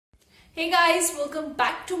Hey guys, welcome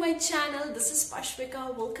back to my channel. This is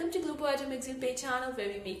Pashvika. Welcome to GLOBO ARTE Magazine page channel where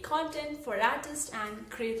we make content for artists and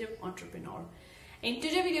creative entrepreneur. In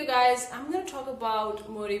today's video guys, I'm going to talk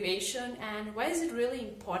about motivation and why is it really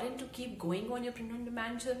important to keep going on your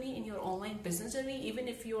print-on-demand journey in your online business journey even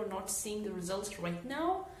if you are not seeing the results right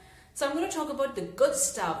now. So I'm going to talk about the good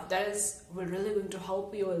stuff that is really going to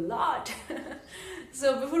help you a lot.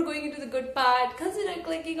 So before going into the good part, consider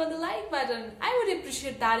clicking on the like button. I would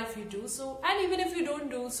appreciate that if you do so, and even if you don't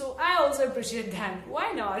do so, I also appreciate that.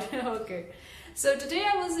 Why not? Okay. So today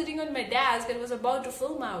I was sitting on my desk and was about to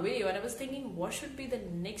film my video, and I was thinking what should be the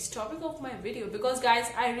next topic of my video, because guys,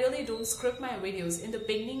 I really don't script my videos. In the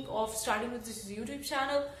beginning of starting with this YouTube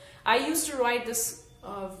channel, I used to write this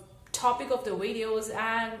topic of the videos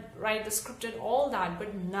and write the script and all that,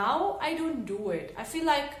 but now I don't do it. I feel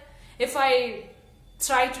like if I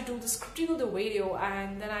try to do the scripting of the video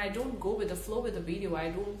and then I don't go with the flow with the video,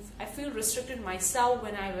 I feel restricted myself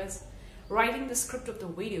when I was writing the script of the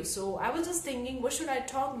video. So I was just thinking, what should I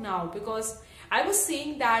talk now? Because I was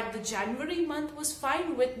saying that the January month was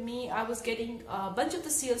fine with me. I was getting a bunch of the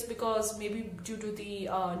sales because maybe due to the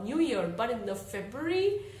new year, but in the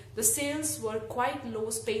February the sales were quite low,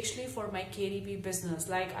 especially for my KDP business.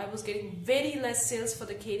 Like I was getting very less sales for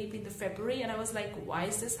the KDP in the February, and I was like, why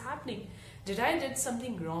is this happening? Did I did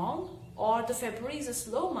something wrong, or the February is a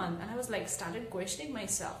slow month? And I was like, started questioning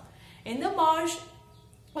myself. In the March,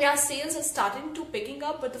 yeah, sales are starting to picking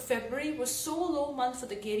up, but the February was so low month for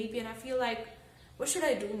the KDP, and I feel like, what should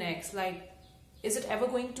I do next? Like, is it ever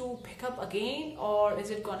going to pick up again, or is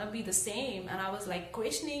it gonna be the same? And I was like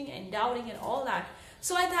questioning and doubting and all that.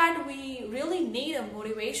 So I thought we really need a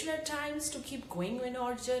motivation at times to keep going in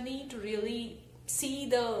our journey, to really see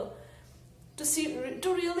the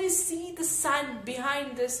sun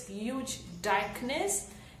behind this huge darkness,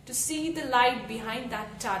 to see the light behind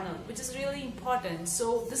that tunnel, which is really important.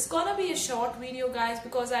 So this is gonna be a short video guys,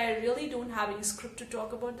 because I really don't have any script to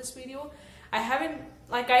talk about this video.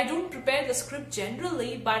 I don't prepare the script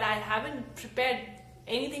generally, but I haven't prepared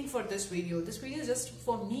anything for this video. This video is just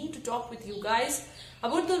for me to talk with you guys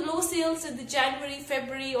about the low sales in the January,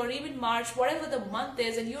 February, or even March, whatever the month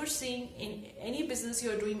is, and you're seeing in any business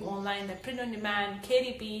you're doing online, like print on demand,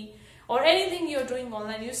 KDP, or anything you're doing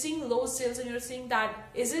online, you're seeing low sales and you're seeing that,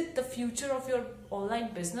 is it the future of your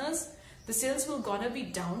online business? The sales will gonna be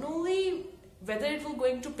down only, whether it will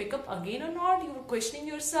going to pick up again or not. You're questioning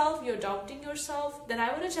yourself, you're doubting yourself. Then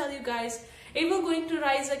I want to tell you guys, it will going to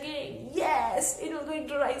rise again. Yes, it will going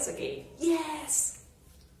to rise again. Yes.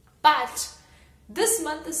 But this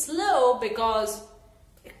month is slow because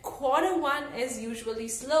Q1 is usually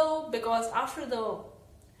slow, because after the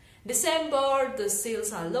December the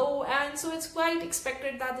sales are low, and so it's quite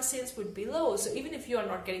expected that the sales would be low. So even if you are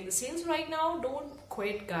not getting the sales right now, don't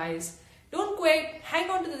quit guys. Don't quit, hang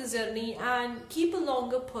on to this journey and keep a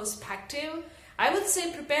longer perspective. I would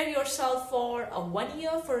say prepare yourself for a 1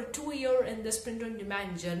 year, for a 2 year in this print on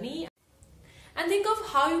demand journey. And think of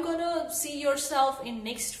how you're gonna see yourself in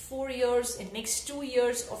next 4 years, in next 2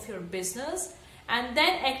 years of your business, and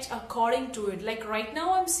then act according to it. Like right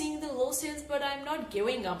now I'm seeing the low sales, but I'm not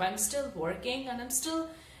giving up. I'm still working and I'm still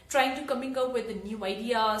trying to coming up with the new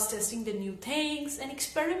ideas, testing the new things and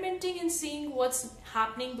experimenting and seeing what's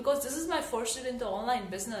happening, because this is my first year in the online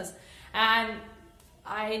business and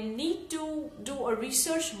I need to do a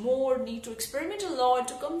research more, need to experiment a lot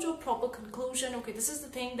to come to a proper conclusion. Okay, this is the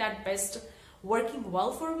thing that best working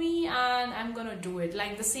well for me and I'm gonna do it.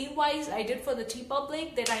 Like the same wise I did for the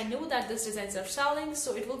Teepublic, that I knew that these designs are selling,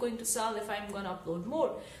 so it will going to sell if I'm gonna upload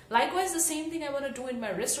more. Likewise, the same thing I want to do in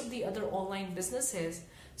my rest of the other online businesses.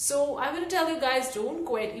 So I want to tell you guys, don't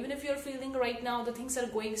quit. Even if you're feeling right now the things are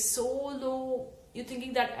going so low, you're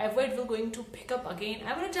thinking that ever it will going to pick up again.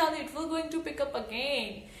 I want to tell you, it will going to pick up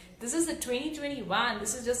again. This is the 2021.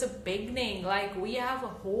 This is just a beginning. Like we have a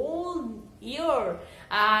whole year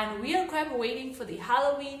and we are quite waiting for the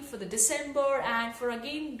Halloween, for the December, and for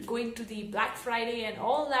again going to the Black Friday and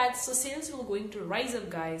all that. So sales will going to rise up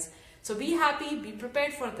guys. So be happy, be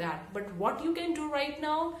prepared for that. But what you can do right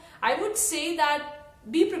now, I would say that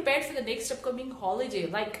be prepared for the next upcoming holiday.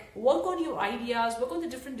 Like work on your ideas, work on the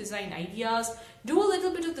different design ideas, do a little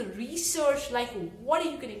bit of the research, like what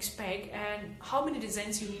you can expect and how many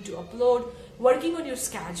designs you need to upload, working on your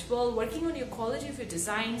schedule, working on your quality of your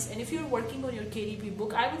designs. And if you're working on your KDP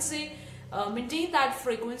book, I would say maintain that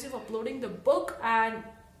frequency of uploading the book, and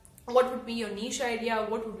what would be your niche idea,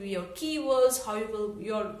 what would be your keywords, how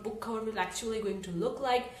your book cover will actually going to look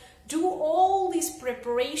like. Do all this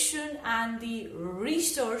preparation and the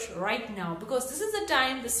research right now, because this is the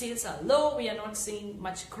time the sales are low, we are not seeing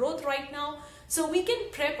much growth right now. So we can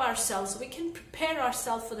prep ourselves, we can prepare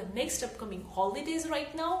ourselves for the next upcoming holidays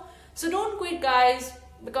right now. So don't quit, guys,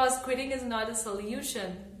 because quitting is not a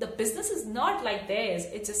solution. The business is not like theirs.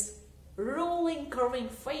 It's just rolling, curving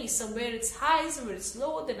phase. Somewhere it's high, somewhere it's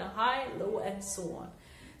low, then a high, low, and so on.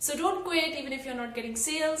 So don't quit even if you're not getting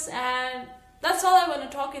sales. And that's all I want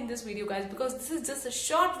to talk in this video, guys, because this is just a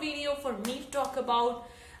short video for me to talk about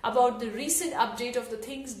the recent update of the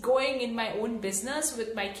things going in my own business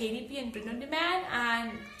with my KDP and print on demand,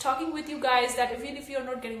 and talking with you guys that even if you're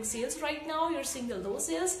not getting sales right now, you're seeing the low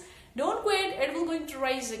sales, don't quit. It will going to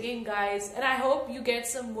rise again, guys, and I hope you get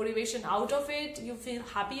some motivation out of it. You feel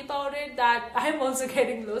happy about it, that I'm also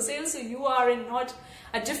getting low sales, so you are in not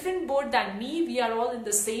a different boat than me. We are all in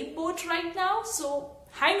the same boat right now, so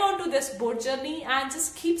hang on to this boat journey and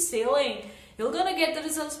just keep sailing. You're gonna get the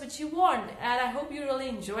results which you want. And I hope you really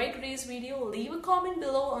enjoyed today's video. Leave a comment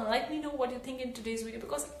below and let me know what you think in today's video,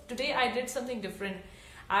 because today I did something different.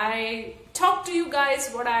 I talked to you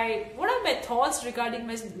guys what are my thoughts regarding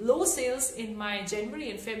my low sales in my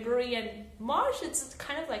January and February, and March it's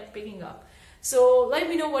kind of like picking up. So let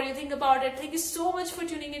me know what you think about it. Thank you so much for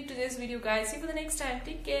tuning in today's video, guys. See you for the next time.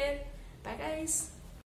 Take care. Bye, guys.